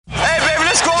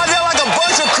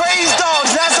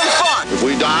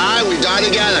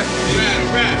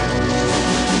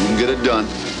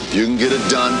You can get it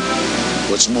done.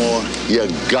 What's more, you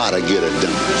gotta get it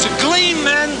done. There's a gleam,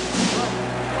 man.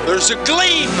 There's a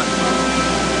gleam.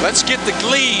 Let's get the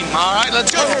gleam, all right?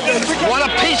 Let's go. Want a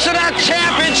piece of that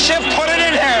championship? Put it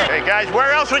in here. Hey, guys,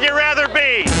 where else would you rather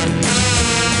be?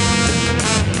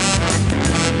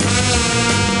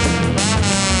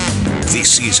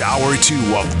 This is Hour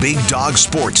 2 of Big Dog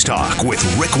Sports Talk with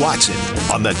Rick Watson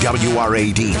on the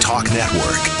WRAD Talk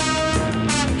Network.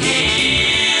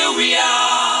 Here we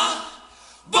are,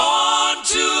 born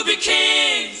to be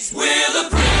kings. We're the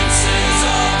princes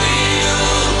of the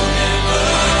universe.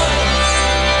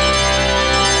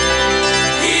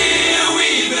 Here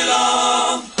we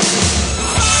belong,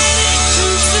 fighting to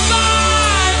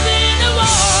survive in a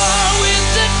war with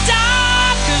the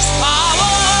darkest power.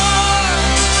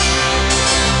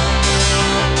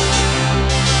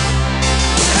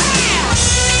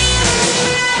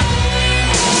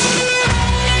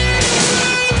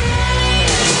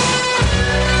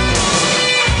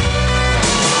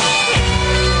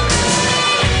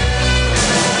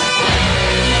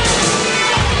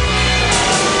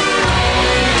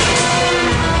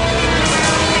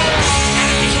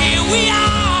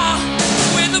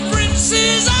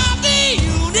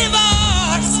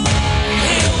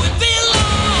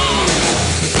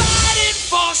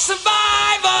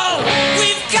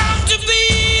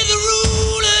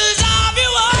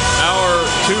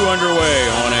 Underway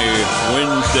on a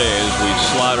Wednesday as we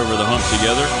slide over the hump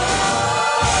together.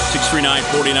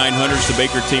 639-4900 is the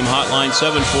Baker Team hotline.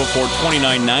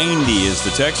 744-2990 is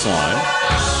the text line.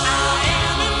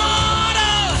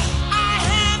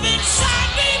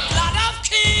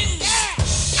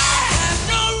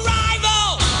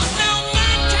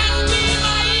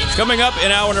 Coming up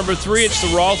in hour number 3, it's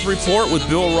the Roth Report with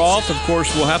Bill Roth. Of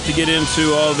course, we'll have to get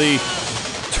into all the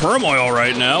turmoil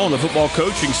right now on the football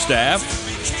coaching staff.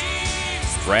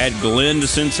 Brad Glenn to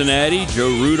Cincinnati, Joe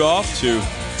Rudolph to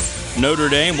Notre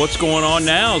Dame. What's going on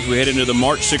now as we head into the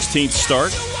March 16th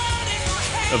start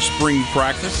of spring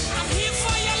practice?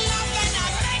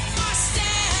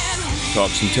 Talk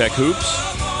some Tech hoops.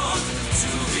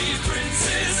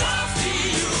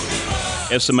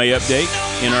 SMA update,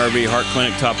 NRV Heart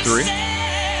Clinic top 3.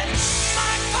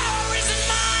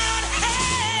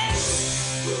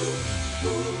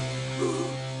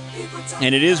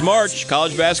 And it is March.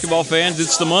 College basketball fans,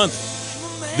 it's the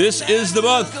month. This is the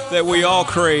month that we all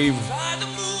crave.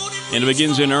 And it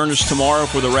begins in earnest tomorrow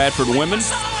for the Radford women.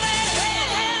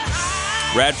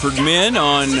 Radford men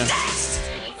on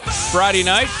Friday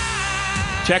night.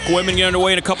 Tech women get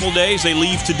underway in a couple of days. They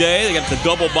leave today. They got the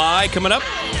double bye coming up.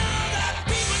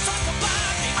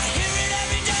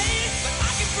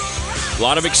 A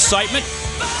lot of excitement.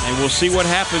 And we'll see what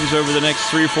happens over the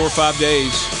next 3, 4, 5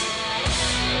 days.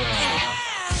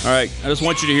 All right, I just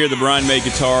want you to hear the Brian May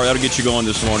guitar. That'll get you going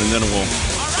this morning. Then we'll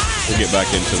get back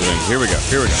into the thing. Here we go.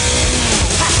 There we go.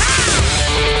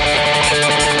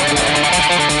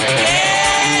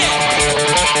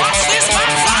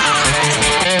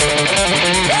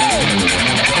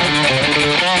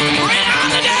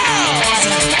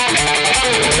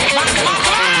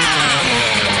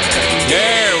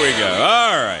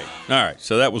 All right.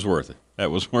 So that was worth it.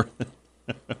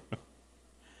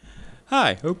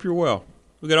 Hi, hope you're well.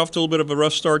 We got off to a little bit of a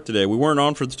rough start today. We weren't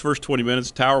on for the first 20 minutes.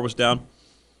 Tower was down.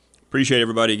 Appreciate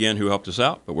everybody again who helped us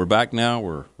out. But we're back now.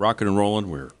 We're rocking and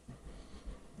rolling. We're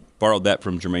borrowed that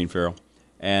from Jermaine Farrell.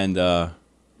 And we're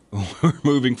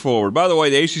moving forward. By the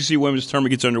way, the ACC Women's Tournament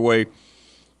gets underway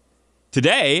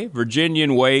today. Virginia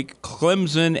and Wake,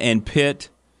 Clemson and Pitt,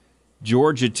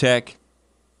 Georgia Tech,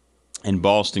 and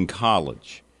Boston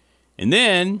College. And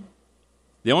then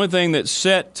the only thing that's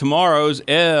set tomorrow is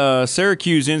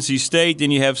Syracuse, NC State.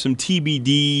 Then you have some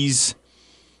TBDs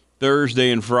Thursday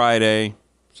and Friday.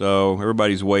 So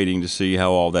everybody's waiting to see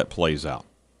how all that plays out,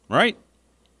 right?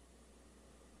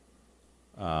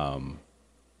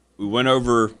 We went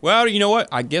over, well, you know what?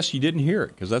 I guess you didn't hear it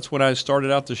because that's when I started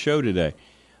out the show today.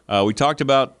 We talked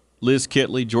about Liz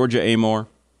Kitley, Georgia Amore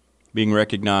being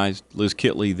recognized. Liz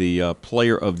Kitley, the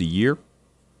Player of the Year,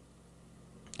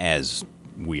 as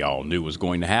we all knew was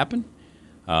going to happen.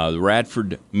 The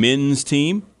Radford men's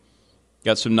team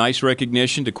got some nice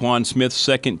recognition. DeQuan Smith's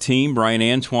second team, Brian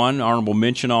Antoine, honorable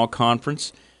mention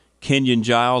all-conference. Kenyon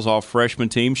Giles, all-freshman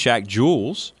team. Shaq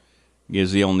Jules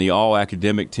is on the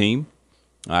all-academic team.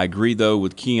 I agree, though,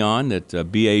 with Keon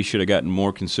that BA should have gotten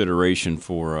more consideration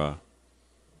for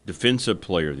Defensive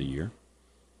Player of the Year.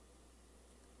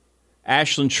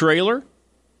 Ashlyn Traylor,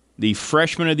 the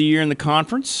Freshman of the Year in the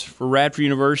conference for Radford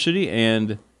University,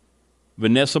 and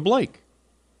Vanessa Blake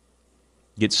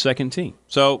gets second team.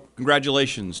 So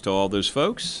congratulations to all those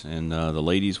folks, and the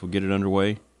ladies will get it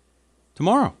underway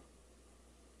tomorrow.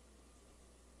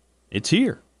 It's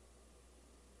here.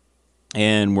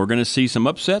 And we're going to see some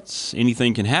upsets.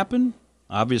 Anything can happen.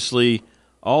 Obviously,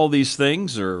 all these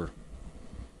things are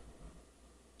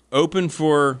open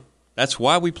for, that's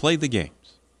why we play the games.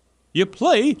 You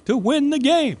play to win the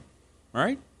game,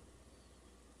 right?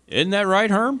 Isn't that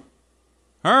right, Herm?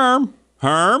 Herm?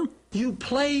 You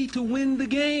play to win the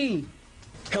game.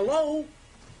 Hello?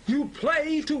 You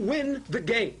play to win the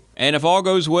game. And if all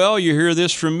goes well, you hear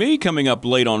this from me coming up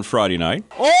late on Friday night.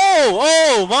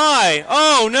 Oh my.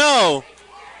 Oh, no.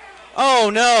 Oh,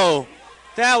 no.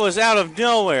 That was out of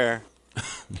nowhere.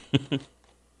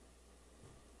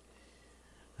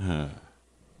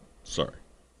 Sorry.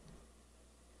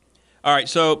 All right,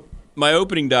 so my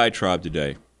opening diatribe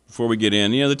today, before we get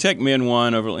in, the Tech men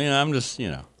won over, I'm just,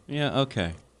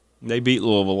 okay. They beat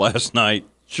Louisville last night.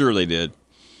 Sure they did.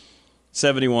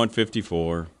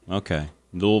 71-54. Okay.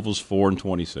 Louisville's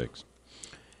 4-26.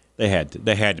 They had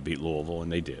to beat Louisville,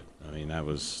 and they did. I mean, that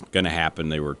was going to happen.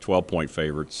 They were 12-point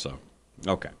favorites, so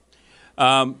okay.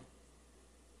 I'm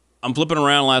flipping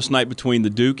around last night between the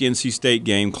Duke-NC State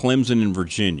game, Clemson, and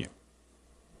Virginia.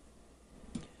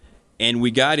 And we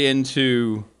got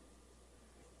into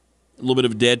a little bit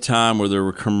of dead time where there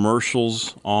were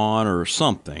commercials on or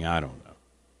something. I don't know.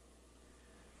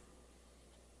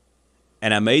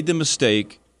 And I made the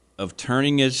mistake of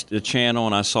turning the channel,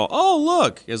 and I saw, oh,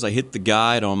 look, as I hit the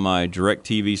guide on my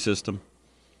DirecTV system,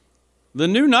 the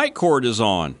new Night Court is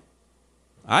on.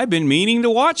 I've been meaning to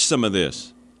watch some of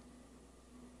this.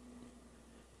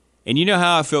 And you know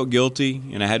how I felt guilty,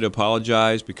 and I had to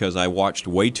apologize because I watched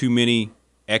way too many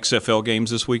XFL games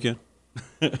this weekend?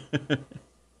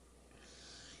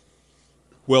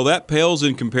 Well, that pales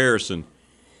in comparison.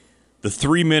 The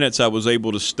 3 minutes I was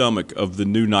able to stomach of the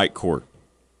new Night Court.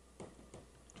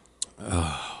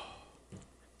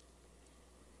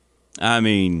 I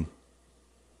mean,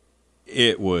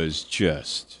 it was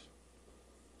just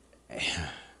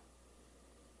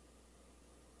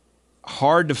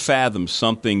hard to fathom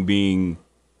something being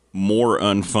more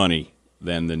unfunny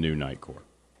than the new Night Court.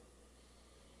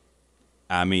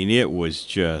 I mean, it was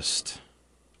just,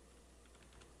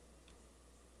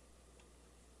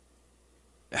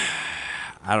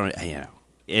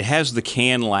 it has the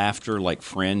canned laughter like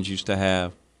Friends used to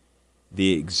have,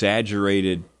 the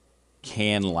exaggerated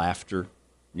canned laughter,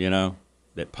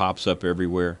 that pops up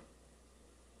everywhere.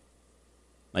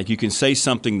 Like you can say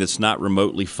something that's not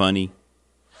remotely funny,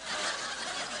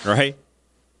 right?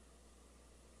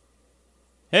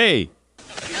 Hey.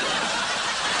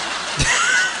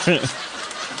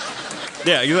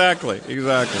 Yeah, exactly.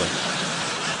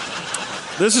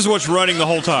 This is what's running the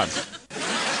whole time.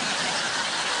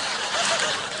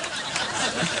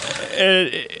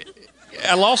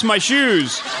 I lost my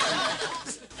shoes.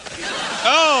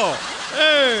 Oh,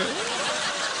 hey.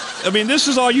 I mean, this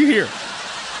is all you hear.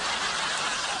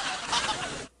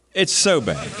 It's so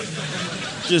bad.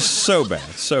 Just so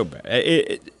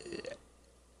bad.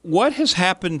 What has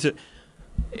happened to...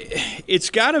 It's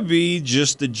got to be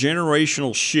just the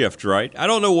generational shift, right? I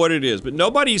don't know what it is, but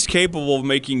nobody's capable of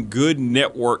making good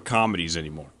network comedies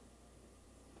anymore.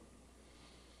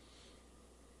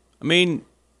 I mean,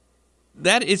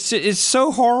 that it's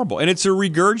so horrible, and it's a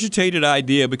regurgitated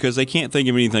idea because they can't think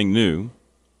of anything new.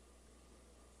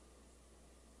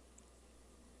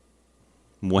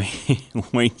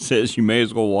 Wayne says you may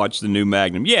as well watch the new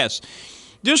Magnum. Yes.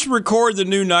 Just record the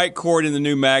new Night Court and the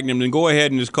new Magnum and go ahead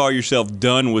and just call yourself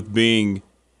done with being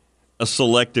a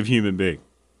selective human being.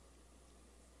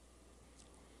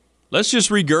 Let's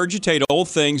just regurgitate old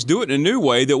things, do it in a new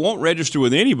way that won't register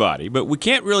with anybody. But we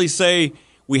can't really say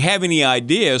we have any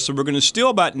ideas, so we're going to steal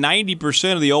about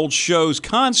 90% of the old show's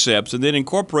concepts and then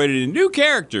incorporate it in new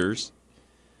characters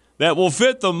that will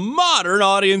fit the modern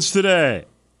audience today.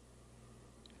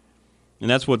 And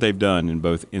that's what they've done in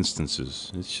both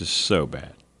instances. It's just so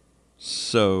bad.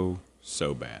 So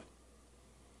bad.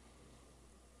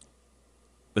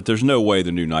 But there's no way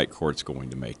the new Night Court's going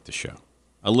to make the show.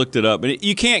 I looked it up. And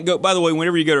you can't go, by the way,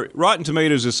 whenever you go to, Rotten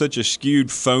Tomatoes is such a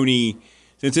skewed, phony,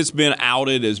 since it's been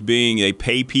outed as being they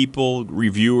pay people,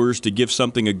 reviewers, to give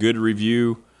something a good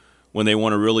review when they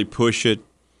want to really push it.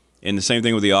 And the same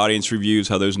thing with the audience reviews,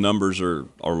 how those numbers are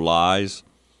lies.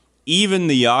 Even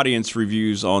the audience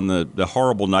reviews on the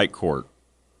horrible Night Court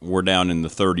were down in the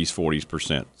 30s,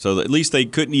 40%. So at least they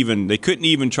couldn't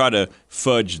even try to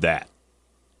fudge that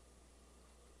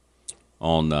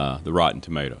on the Rotten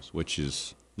Tomatoes, which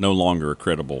is no longer a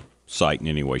credible site in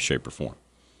any way, shape, or form.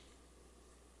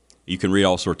 You can read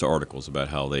all sorts of articles about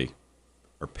how they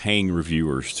are paying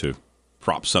reviewers to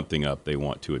prop something up they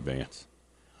want to advance.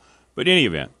 But in any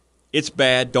event, It's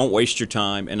bad. Don't waste your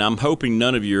time. And I'm hoping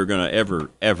none of you are going to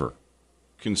ever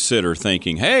consider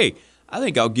thinking, hey, I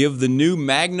think I'll give the new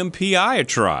Magnum PI a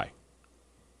try.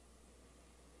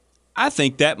 I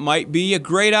think that might be a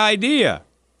great idea.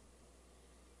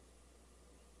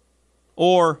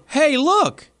 Or, hey,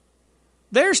 look,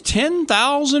 there's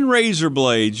 10,000 razor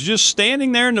blades just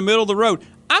standing there in the middle of the road.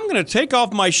 I'm going to take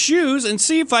off my shoes and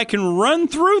see if I can run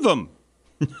through them.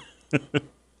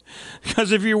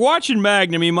 Because if you're watching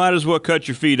Magnum, you might as well cut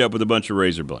your feet up with a bunch of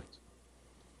razor blades.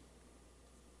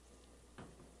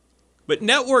 But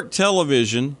network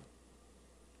television,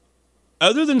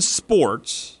 other than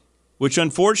sports, which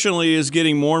unfortunately is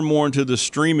getting more and more into the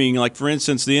streaming, like, for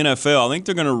instance, the NFL, I think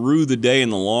they're going to rue the day in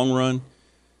the long run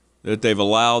that they've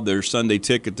allowed their Sunday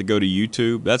ticket to go to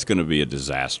YouTube. That's going to be a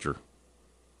disaster.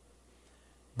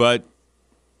 But,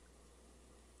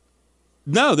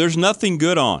 no, there's nothing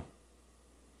good on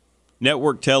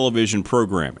network television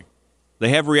programming. They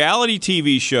have reality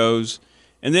TV shows,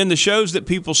 and then the shows that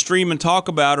people stream and talk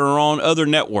about are on other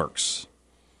networks.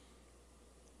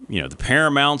 You know, the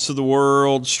Paramounts of the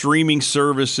world, streaming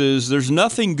services. There's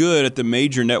nothing good at the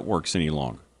major networks any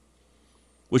longer,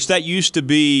 which that used to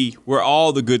be where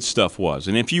all the good stuff was.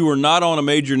 And if you were not on a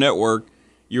major network,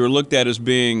 you were looked at as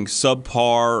being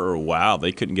subpar or, wow,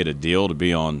 they couldn't get a deal to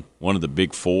be on one of the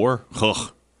big four.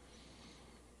 Ugh.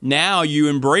 Now you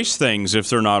embrace things if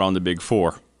they're not on the big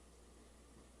four.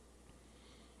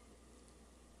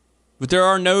 But there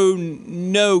are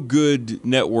no good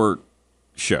network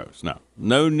shows.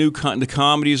 No new the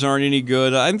comedies aren't any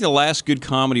good. I think the last good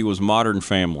comedy was Modern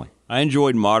Family. I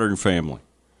enjoyed Modern Family.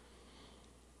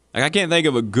 Like, I can't think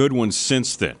of a good one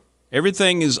since then.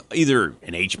 Everything is either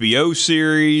an HBO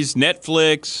series,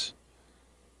 Netflix.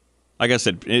 Like I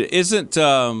said, it isn't.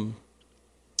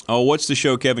 What's the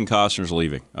show Kevin Costner's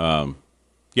leaving?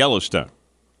 Yellowstone.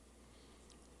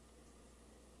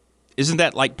 Isn't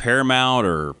that like Paramount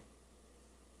or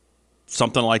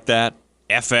something like that?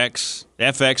 FX.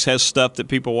 FX has stuff that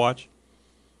people watch.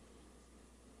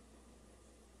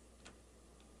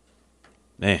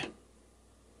 Man,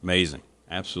 amazing.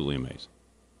 Absolutely amazing.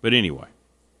 But anyway,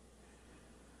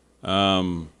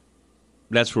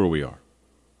 that's where we are.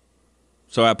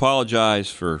 So I apologize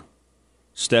for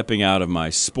stepping out of my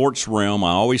sports realm.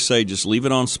 I always say just leave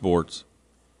it on sports.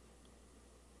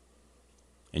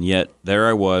 And yet, there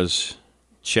I was,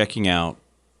 checking out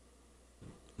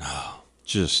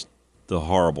just the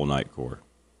horrible night court.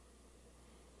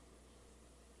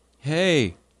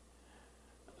 Hey,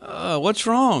 what's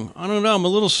wrong? I don't know. I'm a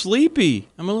little sleepy.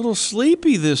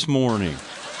 This morning.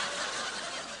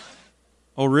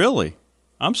 Oh, really?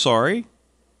 I'm sorry.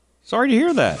 Sorry to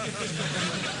hear that.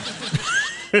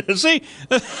 See,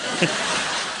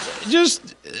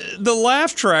 just the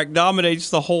laugh track dominates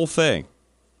the whole thing.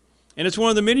 And it's one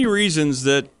of the many reasons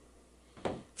that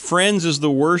Friends is the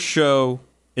worst show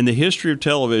in the history of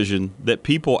television that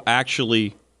people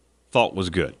actually thought was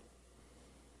good.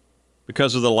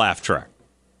 Because of the laugh track.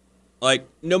 Like,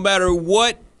 no matter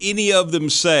what any of them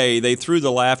say, they threw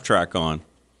the laugh track on.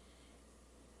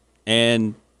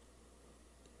 And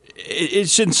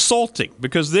it's insulting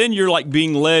because then you're like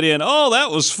being led in, oh,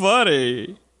 that was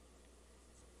funny.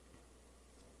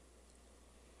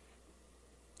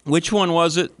 Which one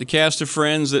was it, the cast of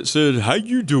Friends that said, how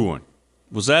you doing?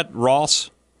 Was that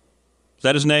Ross? Is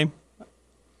that his name?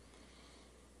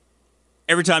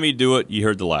 Every time he'd do it, you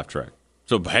heard the laugh track.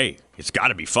 So, hey, it's got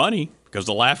to be funny because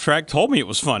the laugh track told me it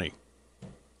was funny.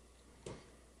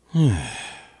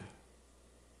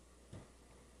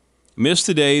 Miss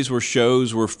the days where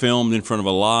shows were filmed in front of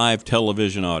a live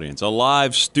television audience, a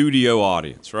live studio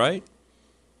audience, right?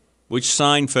 Which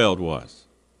Seinfeld was.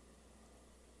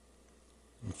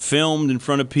 Filmed in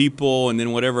front of people, and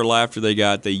then whatever laughter they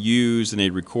got, they used, and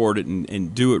they'd record it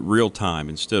and do it real time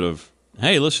instead of,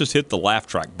 hey, let's just hit the laugh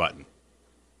track button.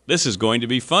 This is going to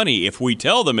be funny if we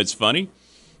tell them it's funny.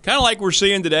 Kind of like we're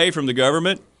seeing today from the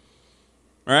government,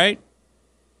 right?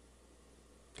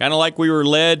 Kind of like we were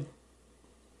led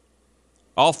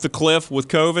off the cliff with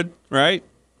COVID, right?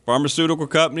 Pharmaceutical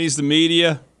companies, the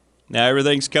media. Now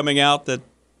everything's coming out that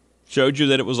showed you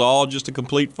that it was all just a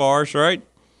complete farce, right?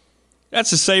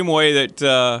 That's the same way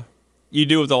that you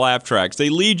do with the laugh tracks. They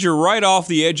lead you right off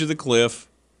the edge of the cliff.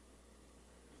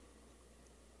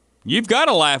 You've got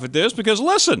to laugh at this because,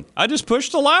 listen, I just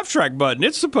pushed the laugh track button.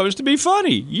 It's supposed to be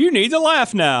funny. You need to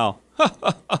laugh now.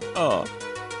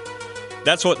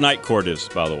 That's what Night Court is,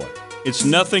 by the way. It's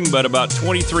nothing but about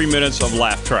 23 minutes of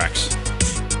laugh tracks.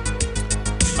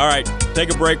 All right,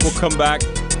 take a break. We'll come back.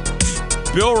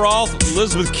 Bill Roth,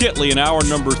 Elizabeth Kitley in hour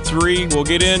number 3. We'll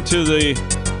get into the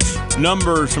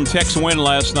numbers from Tech's win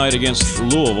last night against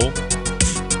Louisville.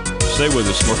 Stay with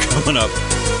us. We're coming up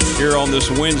here on this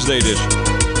Wednesday edition.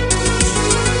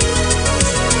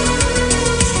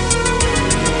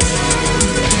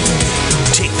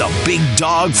 Take the big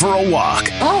dog for a walk.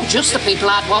 Oh, just the people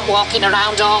I'd want walking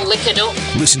around all liquored up.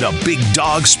 Listen to Big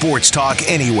Dog Sports Talk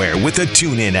anywhere with the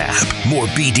TuneIn app. More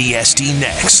BDSD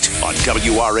next on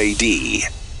WRAD.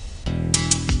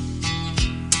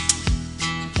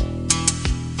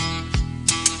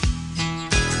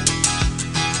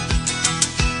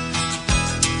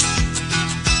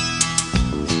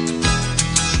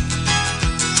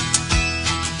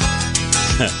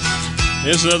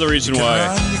 This is another reason why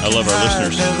I love our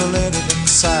listeners.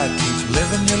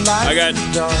 I got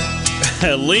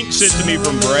a link sent to me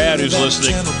from Brad, who's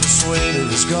listening.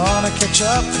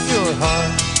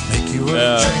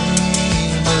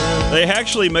 They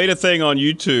actually made a thing on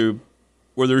YouTube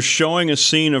where they're showing a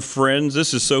scene of Friends.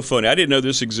 This is so funny. I didn't know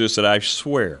this existed, I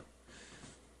swear.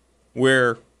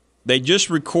 Where they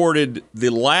just recorded the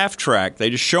laugh track.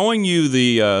 They're just showing you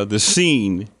the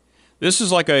scene. This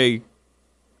is like a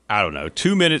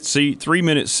 2-minute scene,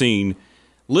 3-minute scene.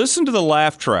 Listen to the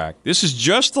laugh track. This is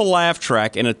just the laugh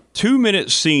track in a 2-minute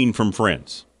scene from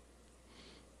Friends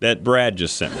that Brad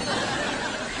just sent me.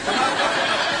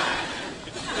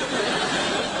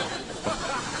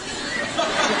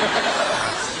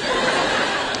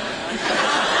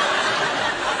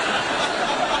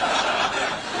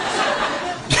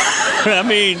 I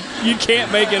mean, you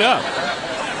can't make it up.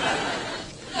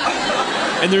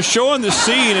 And they're showing the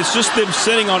scene. It's just them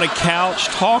sitting on a couch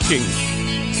talking.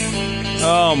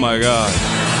 Oh, my God.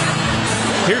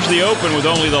 Here's the open with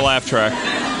only the laugh track.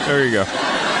 There you go.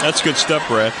 That's good stuff,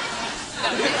 Brad.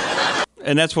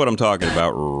 And that's what I'm talking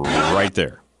about right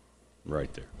there.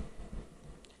 Right there.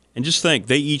 And just think,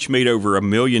 they each made over $1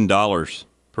 million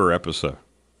per episode.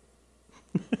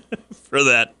 For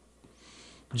that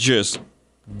just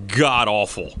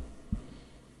god-awful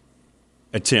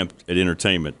attempt at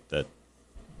entertainment that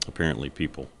apparently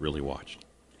people really watched.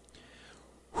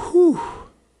 Whew.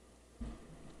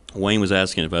 Wayne was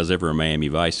asking if I was ever a Miami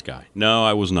Vice guy. No,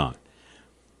 I was not.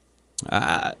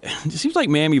 It seems like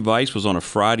Miami Vice was on a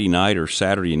Friday night or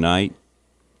Saturday night.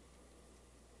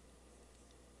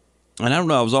 And I don't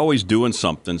know, I was always doing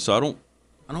something, so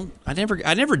I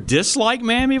never disliked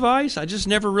Miami Vice. I just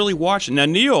never really watched it. Now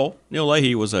Neil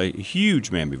Leahy was a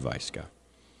huge Miami Vice guy.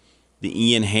 The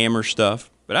Ian Hammer stuff,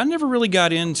 but I never really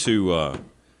got into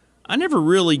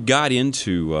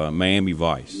Miami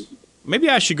Vice. Maybe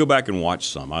I should go back and watch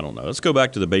some. I don't know. Let's go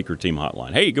back to the Baker Team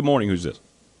Hotline. Hey, good morning. Who's this?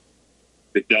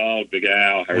 Big Dog, Big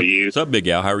Al. How are you? What's up, Big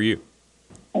Al? How are you?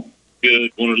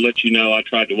 Good. Wanted to let you know I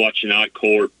tried to watch Night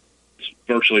Court. It's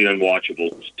virtually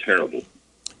unwatchable. It's terrible.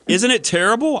 Isn't it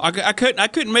terrible? I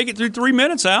couldn't make it through 3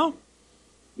 minutes, Al.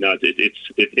 No,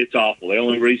 it's awful. The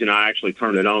only reason I actually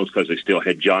turned it on is because they still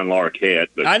had John Larroquette.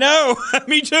 But I know.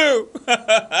 Me too.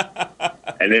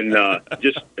 And then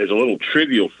just as a little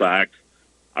trivial fact,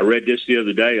 I read this the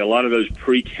other day. A lot of those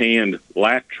pre-canned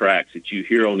laugh tracks that you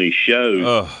hear on these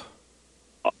shows,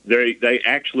 they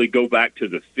actually go back to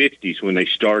the 50s when they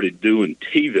started doing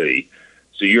TV.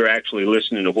 So you're actually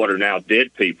listening to what are now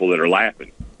dead people that are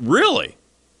laughing. Really?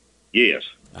 Yes.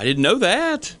 I didn't know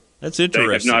that. That's interesting.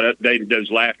 They have not updated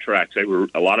those laugh tracks.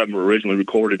 A lot of them were originally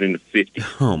recorded in the 50s.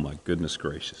 Oh, my goodness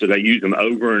gracious. So they use them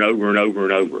over and over and over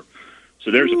and over. So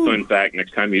there's a fun fact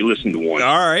next time you listen to one.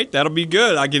 All right, that'll be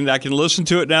good. I can listen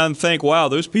to it now and think, wow,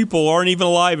 those people aren't even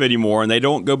alive anymore, and they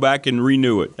don't go back and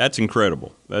renew it. That's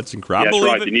incredible. That's incredible.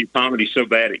 That's right. The new comedy's so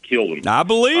bad it killed them. I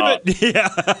believe it.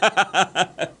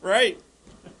 Yeah. Right.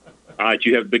 All right,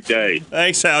 you have a big day.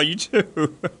 Thanks, Al. You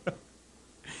too.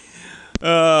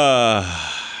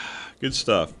 Good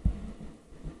stuff.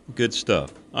 Good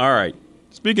stuff. All right.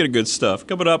 Speaking of good stuff,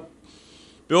 coming up,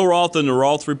 Bill Roth and the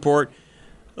Roth Report.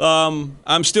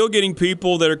 I'm still getting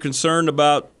people that are concerned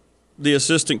about the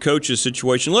assistant coach's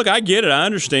situation. Look, I get it. I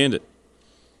understand it.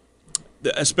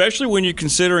 Especially when you're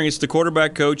considering it's the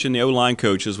quarterback coach and the O-line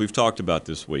coach, as we've talked about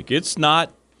this week. It's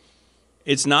not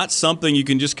something you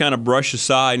can just kind of brush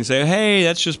aside and say, hey,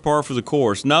 that's just par for the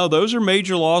course. No, those are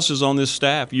major losses on this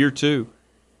staff, year two,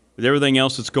 with everything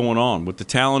else that's going on, with the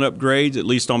talent upgrades, at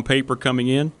least on paper, coming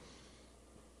in.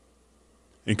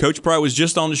 And Coach Pry was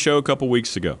just on the show a couple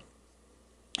weeks ago.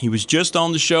 He was just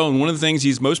on the show, and one of the things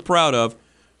he's most proud of,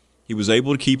 he was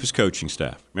able to keep his coaching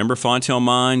staff. Remember, Fontel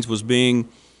Mines was being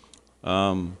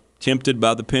tempted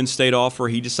by the Penn State offer.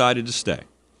 He decided to stay.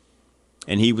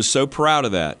 And he was so proud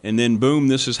of that. And then, boom,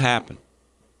 this has happened.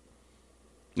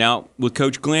 Now, with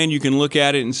Coach Glenn, you can look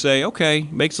at it and say, okay,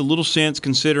 makes a little sense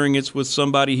considering it's with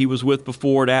somebody he was with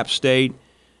before at App State.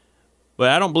 But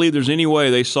I don't believe there's any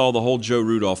way they saw the whole Joe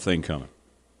Rudolph thing coming.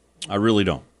 I really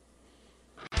don't.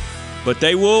 But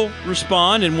they will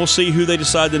respond, and we'll see who they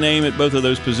decide to name at both of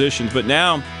those positions. But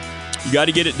now you got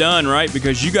to get it done, right?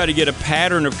 Because you got to get a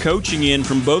pattern of coaching in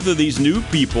from both of these new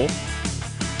people.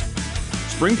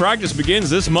 Spring practice begins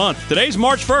this month. Today's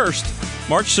March 1st,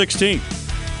 March 16th.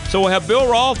 So we'll have Bill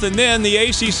Rolfe and then the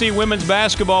ACC Women's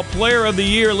Basketball Player of the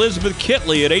Year, Elizabeth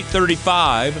Kitley, at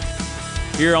 8:35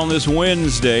 here on this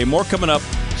Wednesday. More coming up.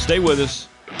 Stay with us.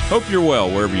 Hope you're well,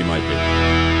 wherever you might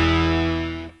be.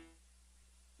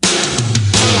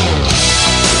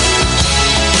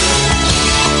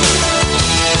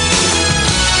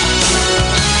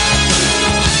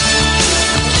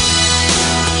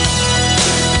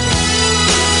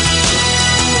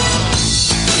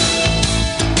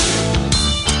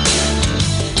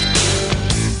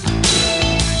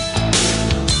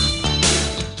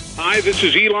 This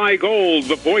is Eli Gold,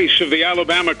 the voice of the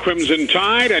Alabama Crimson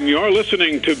Tide, and you're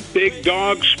listening to Big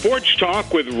Dog Sports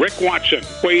Talk with Rick Watson.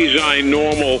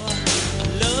 Quasi-normal.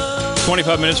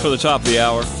 25 minutes for the top of the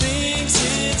hour.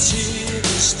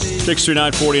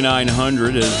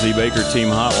 639-4900 is the Baker Team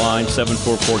hotline.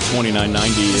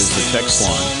 744-2990 is the text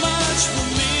line.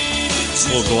 A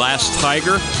little glass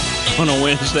tiger on a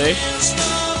Wednesday.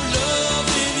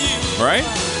 Right?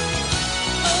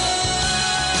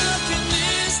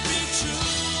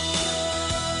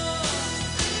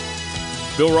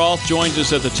 Bill Rolfe joins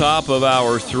us at the top of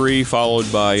hour 3,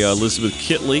 followed by Elizabeth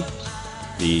Kitley,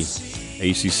 the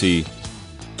ACC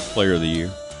Player of the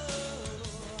Year.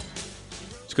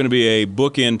 It's going to be a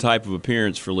bookend type of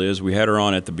appearance for Liz. We had her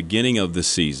on at the beginning of the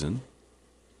season.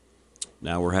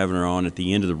 Now we're having her on at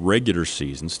the end of the regular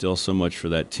season. Still so much for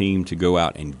that team to go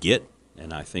out and get,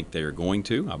 and I think they are going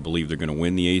to. I believe they're going to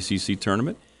win the ACC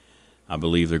tournament. I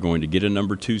believe they're going to get a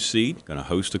number 2 seed, going to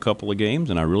host a couple of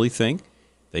games, and I really think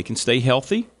they can stay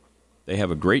healthy. They have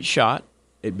a great shot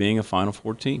at being a Final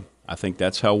Four team. I think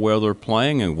that's how well they're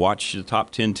playing. And watch the top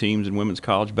 10 teams in women's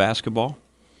college basketball.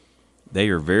 They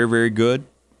are very, very good,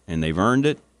 and they've earned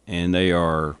it, and they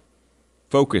are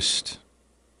focused.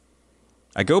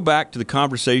 I go back to the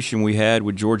conversation we had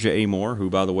with Georgia Amore, who,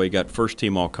 by the way, got first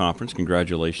team all-conference.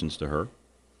 Congratulations to her.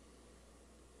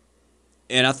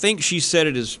 And I think she said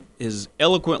it as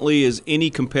eloquently as any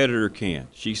competitor can.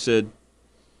 She said,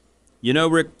 you know,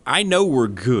 Rick, I know we're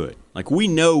good. Like, we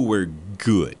know we're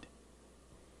good.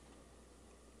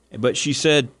 But she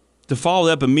said, to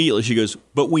follow up immediately, she goes,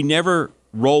 but we never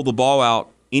roll the ball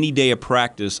out any day of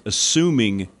practice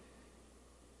assuming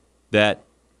that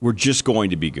we're just going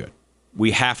to be good.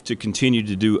 We have to continue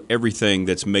to do everything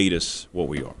that's made us what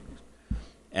we are.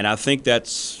 And I think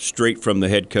that's straight from the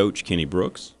head coach, Kenny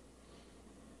Brooks.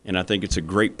 And I think it's a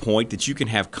great point that you can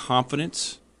have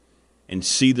confidence and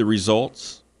see the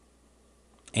results.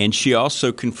 And she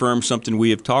also confirmed something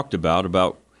we have talked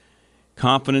about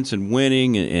confidence and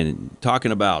winning and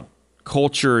talking about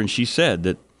culture. And she said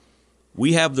that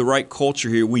we have the right culture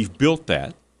here. We've built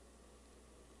that,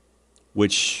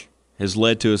 which has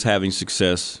led to us having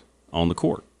success on the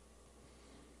court.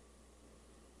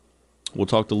 We'll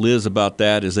talk to Liz about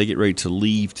that as they get ready to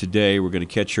leave today. We're going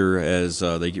to catch her as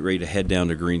they get ready to head down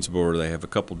to Greensboro. They have a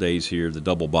couple days here, the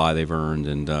double bye they've earned,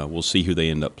 and we'll see who they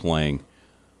end up playing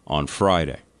on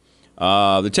Friday.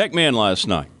 The Tech Man last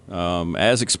night,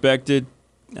 as expected.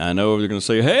 I know they're going to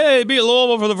say, hey, beat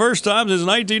Louisville for the first time since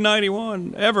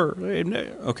 1991, ever.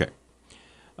 Okay.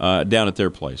 Down at their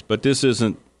place. But this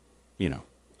isn't,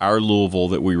 our Louisville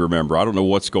that we remember. I don't know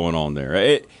what's going on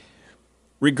there.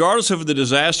 Regardless of the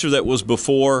disaster that was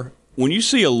before, when you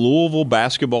see a Louisville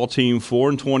basketball team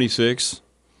 4-26,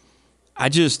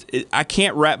 I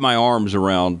can't wrap my arms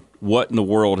around what in the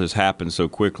world has happened so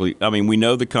quickly. I mean, we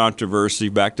know the controversy,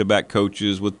 back-to-back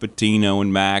coaches with Pitino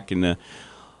and Mack, and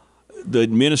the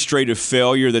administrative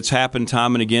failure that's happened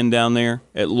time and again down there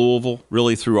at Louisville,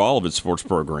 really through all of its sports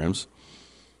programs.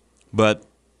 But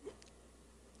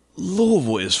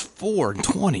Louisville is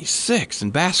 4-26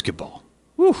 in basketball.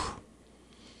 Whew.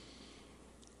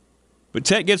 But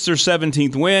Tech gets their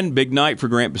 17th win. Big night for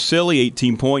Grant Basile,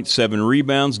 18 points, 7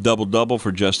 rebounds, double-double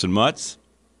for Justin Mutz.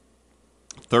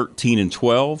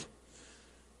 13-12.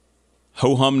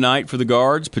 Ho-hum night for the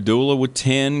guards. Padula with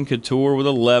 10, Couture with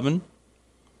 11.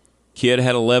 Kidd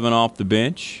had 11 off the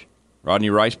bench. Rodney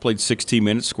Rice played 16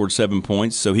 minutes, scored 7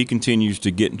 points, so he continues to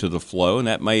get into the flow, and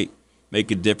that might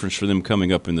make a difference for them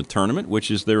coming up in the tournament, which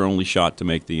is their only shot to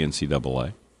make the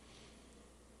NCAA.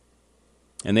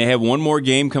 And they have one more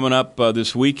game coming up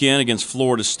this weekend against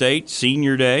Florida State,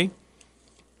 Senior Day.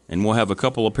 And we'll have a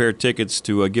couple of pair of tickets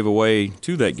to give away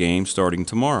to that game starting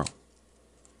tomorrow.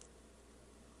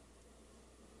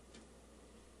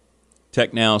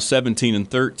 Tech now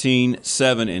 17-13,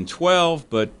 7-12,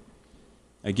 but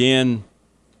again,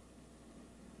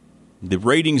 the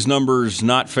ratings numbers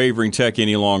not favoring Tech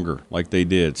any longer like they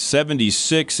did.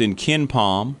 76 in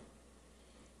KenPom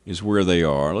is where they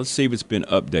are. Let's see if it's been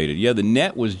updated. Yeah, the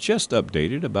net was just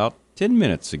updated about 10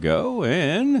 minutes ago,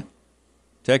 and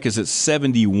Tech is at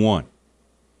 71.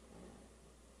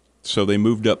 So they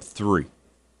moved up 3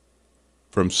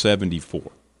 from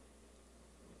 74.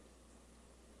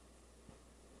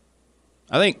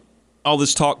 I think all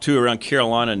this talk, too, around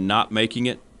Carolina not making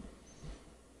it,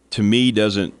 to me,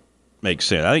 doesn't make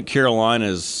sense. I think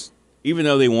Carolina's, even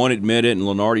though they won't admit it and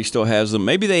Lunardi still has them,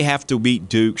 maybe they have to beat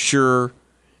Duke, sure.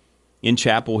 In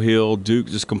Chapel Hill, Duke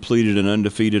just completed an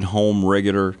undefeated home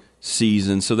regular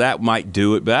season, so that might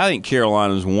do it. But I think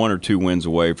Carolina's 1 or 2 wins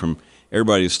away from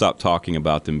everybody to stop talking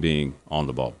about them being on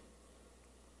the ball.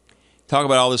 Talk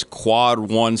about all this quad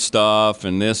 1 stuff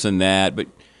and this and that, but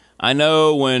I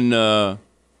know when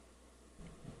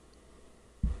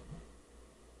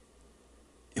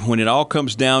it all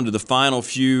comes down to the final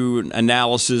few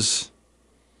analysis,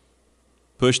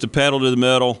 push the pedal to the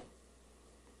metal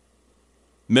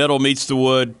meets the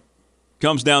wood,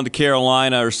 comes down to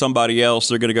Carolina or somebody else,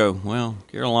 they're going to go, well,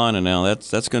 Carolina now,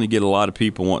 that's going to get a lot of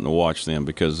people wanting to watch them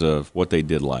because of what they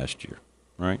did last year,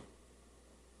 right?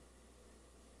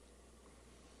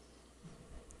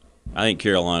 I think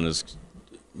Carolina's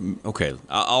okay.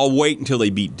 I'll wait until they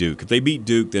beat Duke. If they beat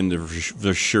Duke, then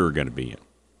they're sure going to be in.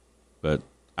 But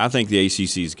I think the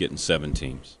ACC is getting 7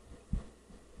 teams.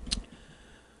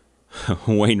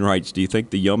 Wayne writes, do you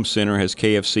think the Yum Center has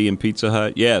KFC and Pizza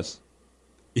Hut? Yes.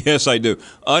 Yes, I do.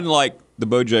 Unlike the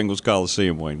Bojangles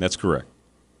Coliseum, Wayne. That's correct.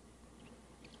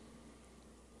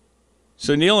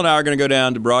 So Neil and I are going to go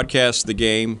down to broadcast the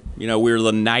game. You know, we're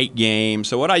the night game.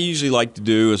 So what I usually like to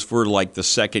do is for like the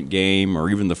second game or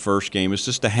even the first game is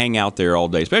just to hang out there all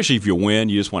day. Especially if you win,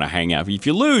 you just want to hang out. If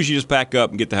you lose, you just pack up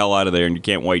and get the hell out of there and you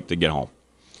can't wait to get home.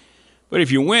 But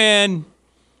if you win,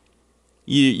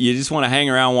 you just want to hang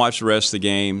around and watch the rest of the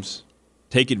games,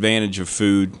 take advantage of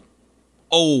food.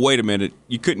 Oh, wait a minute.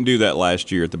 You couldn't do that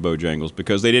last year at the Bojangles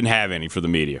because they didn't have any for the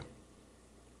media,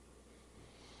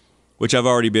 which I've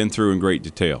already been through in great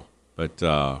detail. But,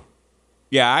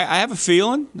 yeah, I have a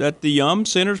feeling that the Yum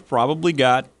Center's probably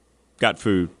got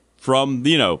food from,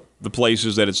 the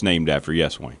places that it's named after.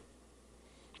 Yes, Wayne.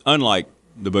 Unlike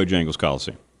the Bojangles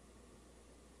Coliseum,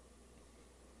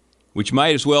 which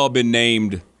might as well have been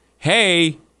named,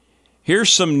 hey, here's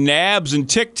some Nabs and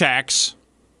Tic Tacs.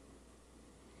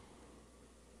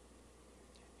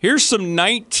 Here's some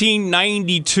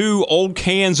 1992 old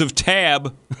cans of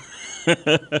Tab.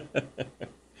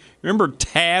 Remember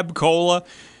Tab Cola?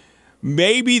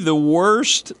 Maybe the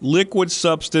worst liquid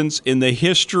substance in the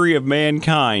history of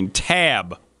mankind.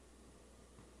 Tab.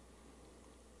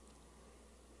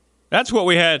 That's what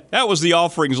we had. That was the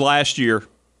offerings last year.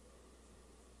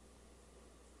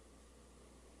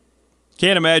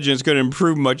 Can't imagine it's going to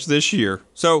improve much this year.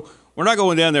 So we're not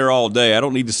going down there all day. I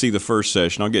don't need to see the first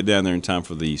session. I'll get down there in time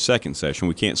for the second session.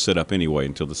 We can't sit up anyway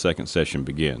until the second session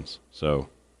begins. So,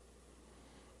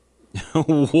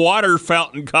 Water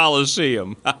Fountain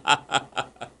Coliseum.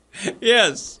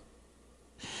 Yes.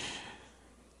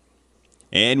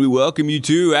 And we welcome you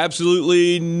to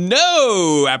absolutely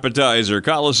no appetizer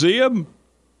Coliseum.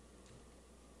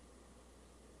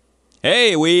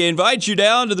 Hey, we invite you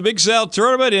down to the Big South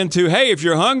Tournament and to, hey, if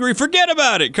you're hungry, forget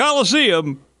about it.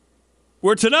 Coliseum,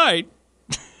 where tonight.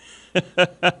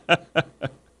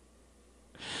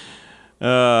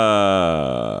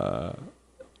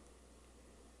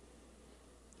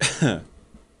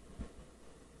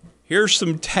 Here's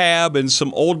some Tab and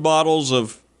some old bottles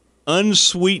of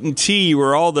unsweetened tea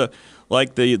where all the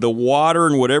water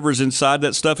and whatever's inside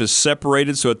that stuff is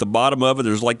separated. So at the bottom of it,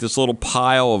 there's like this little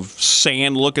pile of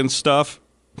sand-looking stuff.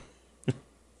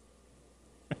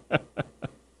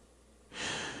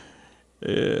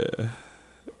 Yeah.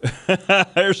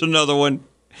 There's another one.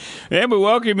 And we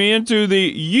welcome you into the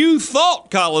You Thought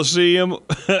Coliseum.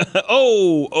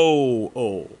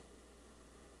 Oh.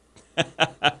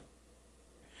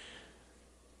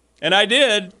 And I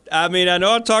did. I mean, I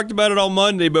know I talked about it on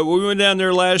Monday, but we went down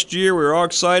there last year. We were all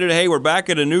excited. Hey, we're back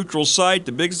at a neutral site,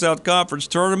 the Big South Conference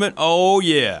Tournament. Oh,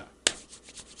 yeah.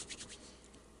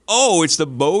 Oh, it's the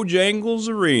Bojangles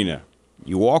Arena.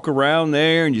 You walk around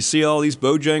there and you see all these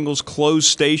Bojangles closed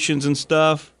stations and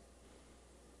stuff.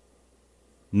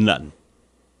 Nothing.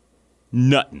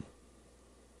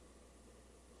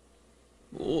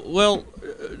 Well,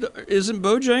 isn't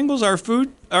Bojangles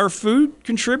our food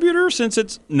contributor since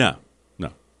it's... No.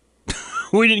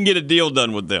 We didn't get a deal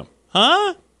done with them.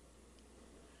 Huh?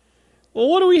 Well,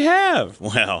 what do we have?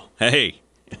 Well, hey,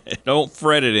 don't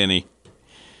fret it any.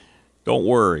 Don't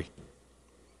worry.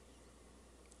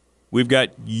 We've got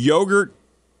yogurt.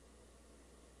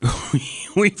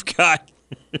 We've got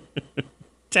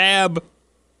Tab.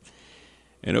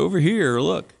 And over here,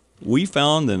 look, we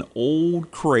found an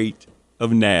old crate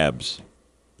of Nabs.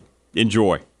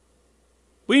 Enjoy.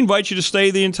 We invite you to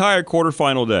stay the entire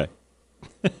quarterfinal day.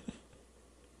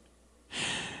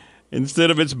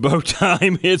 Instead of it's bow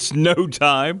time, it's no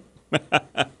time.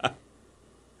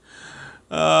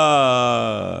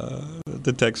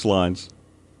 The text lines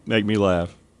make me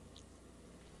laugh.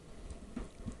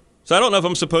 So I don't know if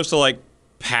I'm supposed to,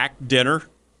 pack dinner.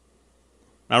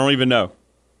 I don't even know.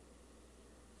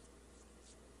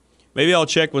 Maybe I'll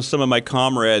check with some of my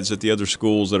comrades at the other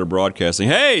schools that are broadcasting.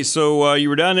 Hey, so you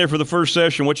were down there for the first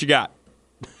session. What you got?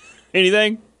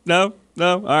 Anything? No?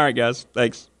 All right, guys.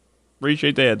 Thanks.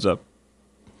 Appreciate the heads up.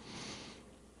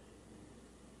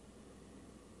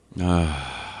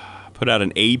 Put out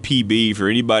an APB for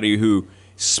anybody who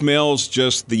smells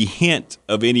just the hint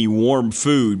of any warm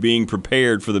food being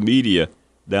prepared for the media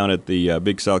down at the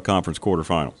Big South Conference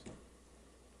quarterfinals.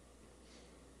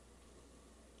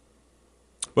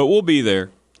 But we'll be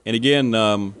there. And again,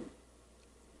 I'll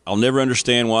never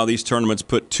understand why these tournaments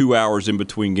put 2 hours in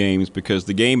between games, because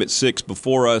the game at 6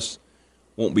 before us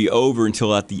won't be over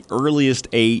until at the earliest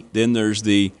 8. Then there's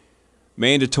the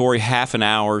mandatory half an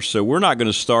hour. So we're not going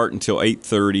to start until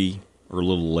 8:30 or a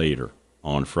little later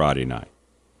on Friday night.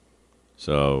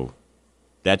 So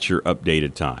that's your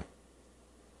updated time.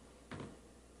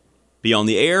 Be on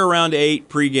the air around 8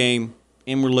 pregame,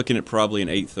 and we're looking at probably an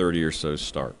 8:30 or so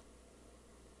start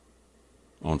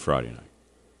on Friday night.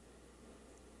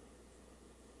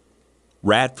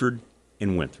 Radford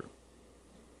and Winthrop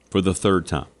for the third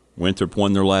time. Winthrop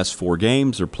won their last 4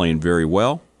 games. They're playing very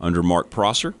well under Mark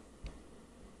Prosser.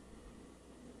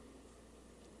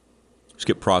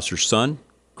 Skip Prosser's son,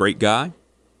 great guy.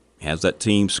 Has that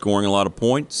team scoring a lot of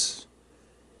points.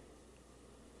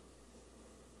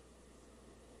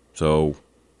 So,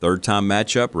 third-time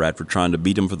matchup. Radford trying to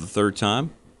beat them for the third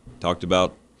time. Talked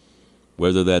about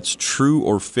whether that's true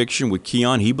or fiction with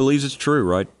Keon. He believes it's true,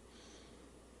 right?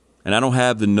 And I don't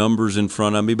have the numbers in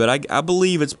front of me, but I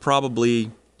believe it's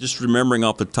probably, just remembering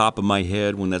off the top of my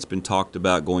head when that's been talked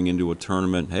about going into a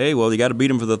tournament, hey, well, you got to beat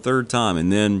them for the third time,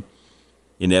 and then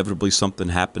inevitably something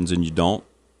happens and you don't.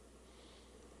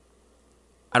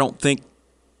 I don't think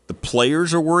the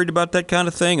players are worried about that kind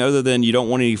of thing, other than you don't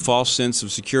want any false sense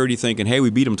of security thinking, hey,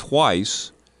 we beat them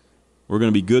twice, we're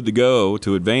going to be good to go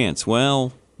to advance.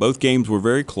 Well, both games were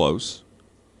very close,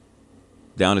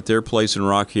 down at their place in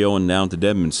Rock Hill and down at the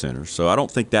Dedman Center. So I don't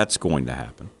think that's going to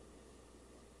happen.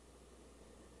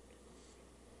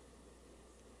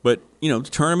 But, the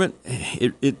tournament,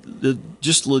 it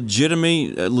just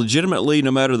legitimately,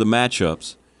 no matter the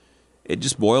matchups, it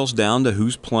just boils down to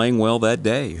who's playing well that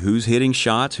day, who's hitting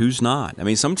shots, who's not. I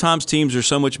mean, sometimes teams are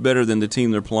so much better than the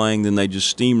team they're playing, then they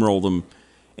just steamroll them.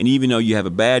 And even though you have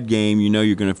a bad game, you know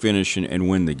you're going to finish and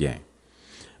win the game.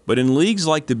 But in leagues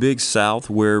like the Big South,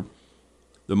 where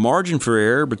the margin for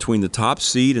error between the top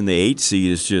seed and the 8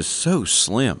 seed is just so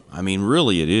slim, I mean,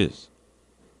 really it is.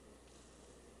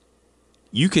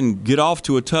 You can get off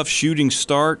to a tough shooting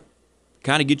start,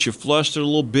 kind of get you flustered a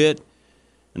little bit,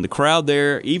 and the crowd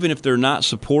there, even if they're not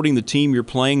supporting the team you're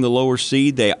playing, the lower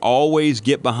seed, they always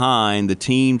get behind the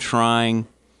team trying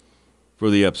for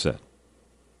the upset.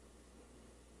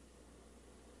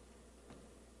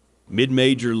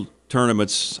 Mid-major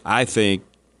tournaments, I think,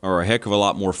 are a heck of a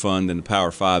lot more fun than the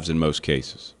Power Fives in most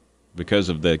cases because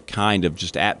of the kind of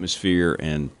just atmosphere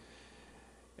and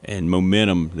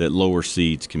momentum that lower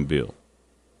seeds can build.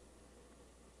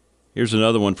 Here's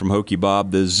another one from Hokey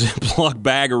Bob, the Ziploc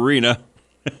Bag Arena.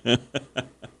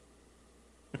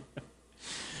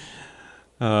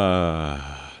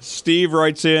 Steve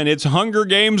writes in, it's Hunger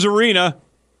Games Arena.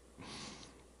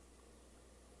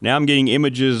 Now I'm getting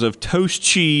images of toast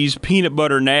cheese, peanut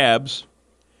butter nabs.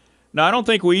 Now, I don't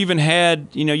think we even had,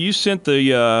 you sent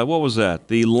the, what was that?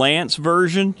 The Lance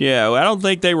version? Yeah, I don't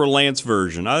think they were Lance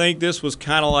version. I think this was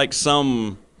kind of like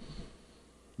some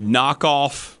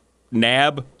knockoff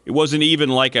nab. It wasn't even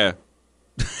like if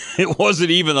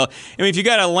you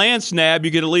got a Lance nab,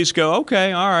 you could at least go,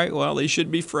 okay, all right, well, they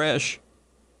should be fresh.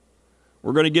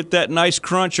 We're going to get that nice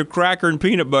crunch of cracker and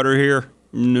peanut butter here.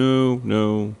 No,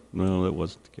 that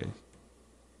wasn't the case.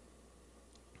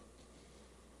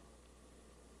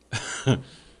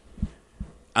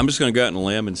 I'm just going to go out on a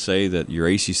limb and say that your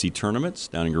ACC tournaments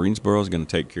down in Greensboro is going to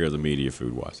take care of the media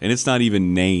food-wise. And it's not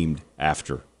even named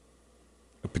after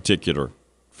a particular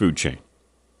food chain.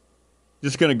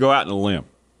 Just going to go out on a limb.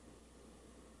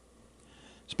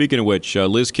 Speaking of which,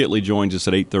 Liz Kitley joins us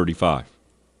at 8:35.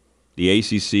 The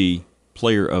ACC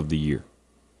Player of the Year.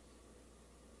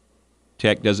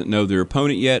 Tech doesn't know their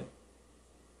opponent yet.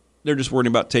 They're just worried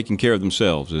about taking care of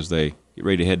themselves as they get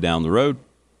ready to head down the road.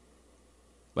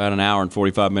 About an hour and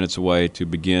 45 minutes away to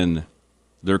begin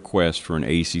their quest for an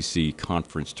ACC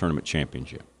Conference Tournament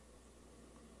Championship.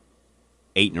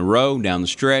 8 in a row down the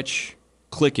stretch,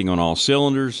 clicking on all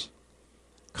cylinders.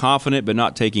 Confident but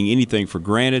not taking anything for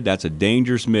granted. That's a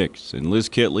dangerous mix. And Liz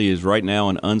Kitley is right now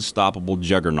an unstoppable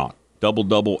juggernaut.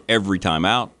 Double-double every time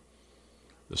out.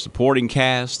 The supporting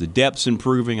cast, the depth's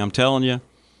improving. I'm telling you,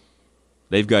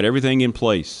 they've got everything in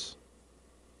place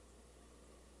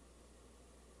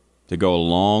to go a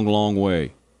long, long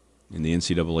way in the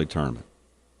NCAA tournament.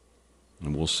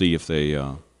 And we'll see if they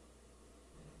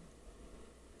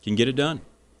can get it done.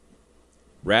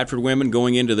 Radford women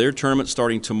going into their tournament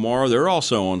starting tomorrow. They're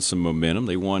also on some momentum.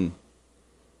 They won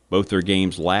both their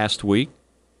games last week.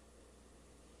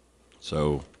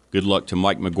 So good luck to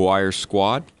Mike McGuire's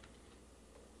squad.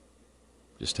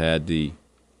 Just had the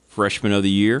Freshman of the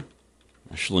Year,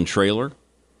 Ashlyn Traylor,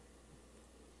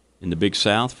 in the Big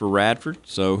South for Radford.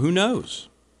 So who knows?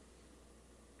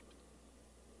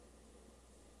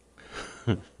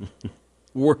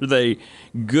 Were they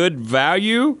good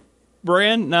value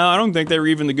brand? No, I don't think they were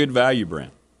even the good value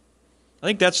brand. I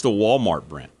think that's the Walmart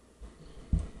brand.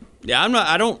 Yeah,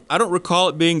 I don't recall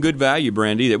it being good value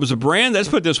brand either. It was a brand, let's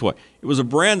put it this way. It was a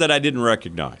brand that I didn't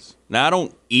recognize. Now, I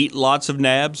don't eat lots of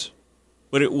Nabs,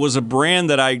 but it was a brand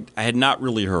that I had not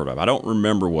really heard of. I don't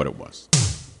remember what it was.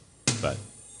 But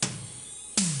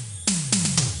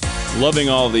loving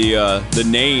all the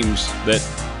names that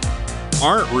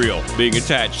aren't real being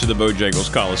attached to the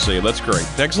Bojangles Coliseum. That's great.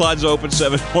 Text line's open,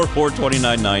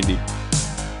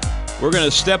 744-2990. We're going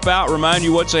to step out, remind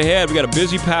you what's ahead. We got a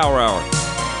busy power hour.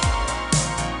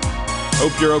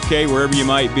 Hope you're okay wherever you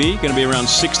might be. Going to be around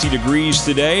 60 degrees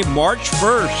today. March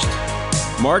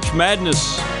 1st. March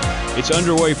Madness. It's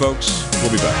underway, folks. We'll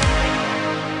be back.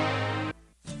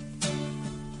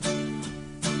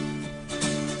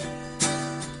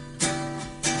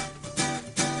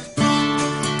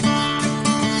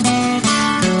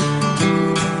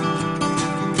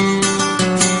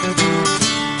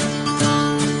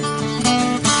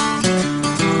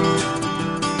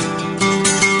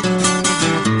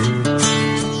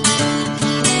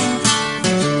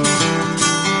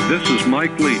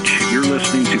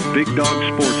 Big Dog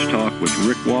Sports Talk with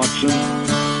Rick Watson.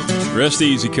 Rest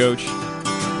easy, Coach.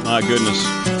 My goodness.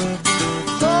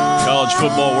 College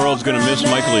football world's going to miss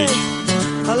Mike Leach.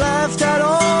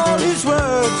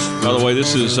 By the way,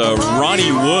 this is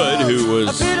Ronnie Wood, who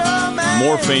was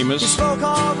more famous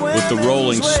with the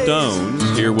Rolling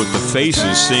Stones, here with the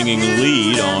Faces singing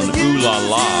lead on Ooh La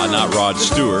La, not Rod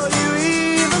Stewart.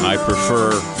 I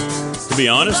prefer, to be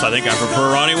honest, I think I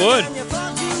prefer Ronnie Wood.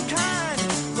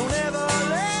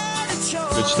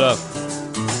 Good stuff.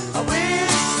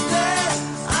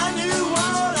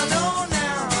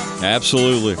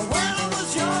 Absolutely.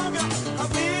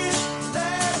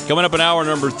 Coming up in hour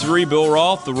number 3, Bill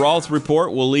Roth. The Roth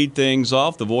Report will lead things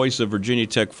off. The voice of Virginia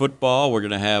Tech football. We're going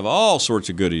to have all sorts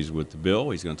of goodies with the Bill.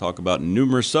 He's going to talk about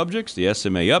numerous subjects. The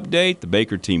SMA update, the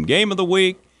Baker Team Game of the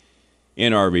Week,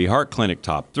 NRV Heart Clinic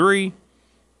Top 3.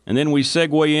 And then we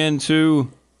segue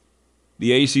into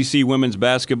the ACC Women's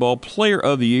Basketball Player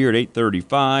of the Year at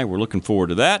 8:35. We're looking forward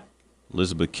to that.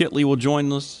 Elizabeth Kitley will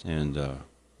join us, and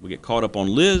we get caught up on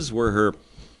Liz, where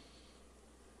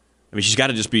she's got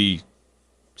to just be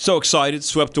so excited,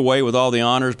 swept away with all the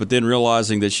honors, but then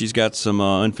realizing that she's got some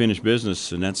unfinished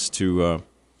business, and that's to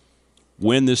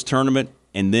win this tournament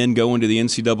and then go into the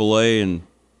NCAA and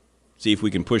see if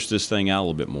we can push this thing out a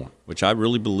little bit more, which I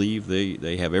really believe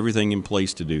they have everything in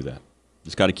place to do that.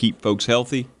 Just got to keep folks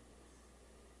healthy.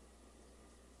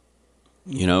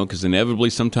 You know, because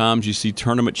inevitably sometimes you see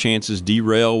tournament chances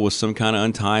derail with some kind of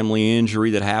untimely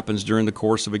injury that happens during the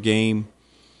course of a game.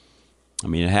 I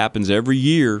mean, it happens every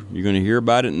year. You're going to hear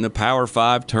about it in the Power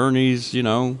 5 tourneys, you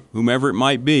know, whomever it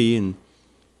might be, and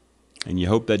you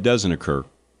hope that doesn't occur.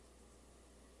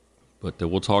 But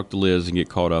we'll talk to Liz and get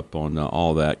caught up on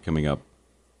all that coming up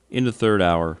in the third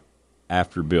hour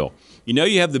after Bill. You know,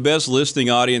 you have the best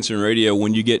listening audience in radio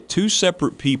when you get two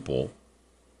separate people,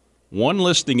 one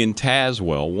listening in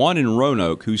Tazewell, one in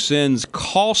Roanoke, who sends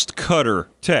cost cutter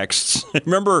texts.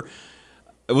 Remember,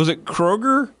 was it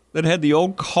Kroger that had the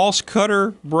old cost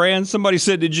cutter brand? Somebody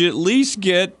said, did you at least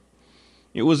get,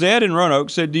 it was Ed in Roanoke,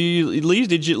 said, did you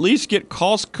at least get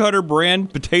cost cutter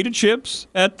brand potato chips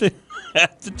at the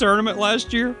tournament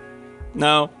last year?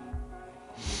 No.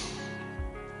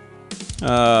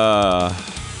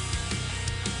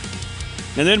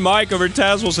 And then Mike over at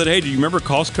Tazewell said, hey, do you remember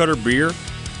Cost Cutter beer?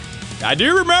 I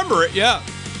do remember it, yeah.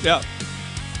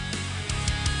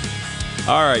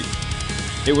 All right.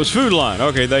 It was Food Line.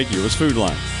 Okay, thank you. It was Food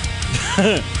Line.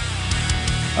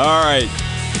 All right.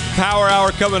 Power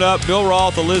Hour coming up. Bill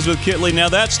Roth, Elizabeth Kitley. Now,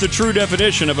 that's the true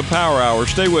definition of a Power Hour.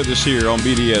 Stay with us here on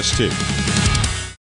BDS2.